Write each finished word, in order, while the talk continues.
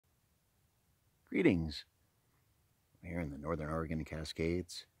Greetings. We're here in the northern Oregon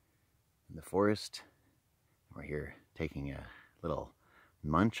Cascades in the forest. We're here taking a little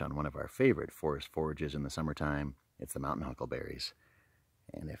munch on one of our favorite forest forages in the summertime. It's the mountain huckleberries.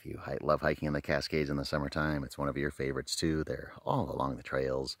 And if you love hiking in the Cascades in the summertime, it's one of your favorites too. They're all along the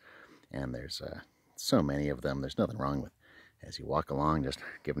trails, and there's so many of them. There's nothing wrong with, as you walk along, just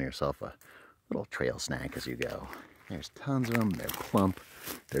giving yourself a little trail snack as you go. There's tons of them. They're plump.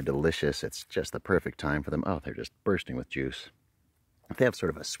 They're delicious. It's just the perfect time for them. Oh, they're just bursting with juice. They have sort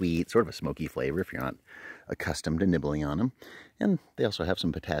of a sweet, sort of a smoky flavor if you're not accustomed to nibbling on them. And they also have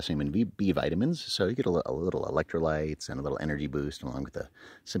some potassium and B vitamins, so you get a little electrolytes and a little energy boost along with the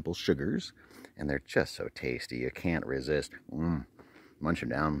simple sugars. And they're just so tasty. You can't resist. Munch them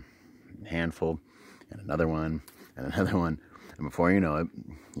down, a handful, and another one, and another one. And before you know it,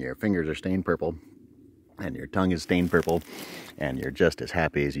 your fingers are stained purple, and your tongue is stained purple, and you're just as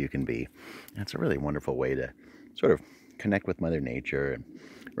happy as you can be. And it's a really wonderful way to sort of connect with Mother Nature and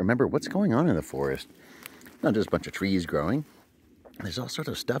remember what's going on in the forest. Not just a bunch of trees growing. There's all sorts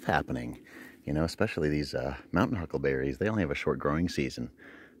of stuff happening, you know, especially these mountain huckleberries. They only have a short growing season,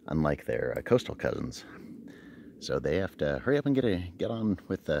 unlike their coastal cousins. So they have to hurry up and get on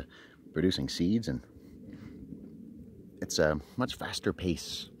with producing seeds, and it's a much faster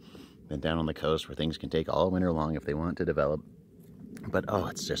pace than down on the coast where things can take all winter long if they want to develop. But oh,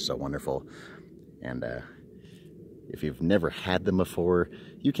 it's just so wonderful. And if you've never had them before,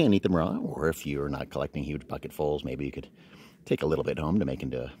 you can eat them raw, or if you're not collecting huge bucketfuls, maybe you could take a little bit home to make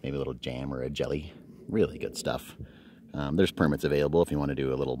into maybe a little jam or a jelly. Really good stuff. There's permits available if you want to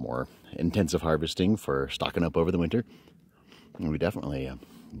do a little more intensive harvesting for stocking up over the winter. And we definitely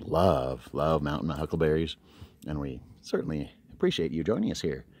love mountain huckleberries, and we certainly appreciate you joining us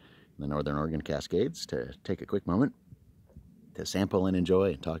here in the northern Oregon Cascades to take a quick moment to sample and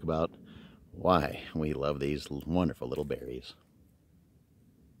enjoy and talk about why we love these wonderful little berries.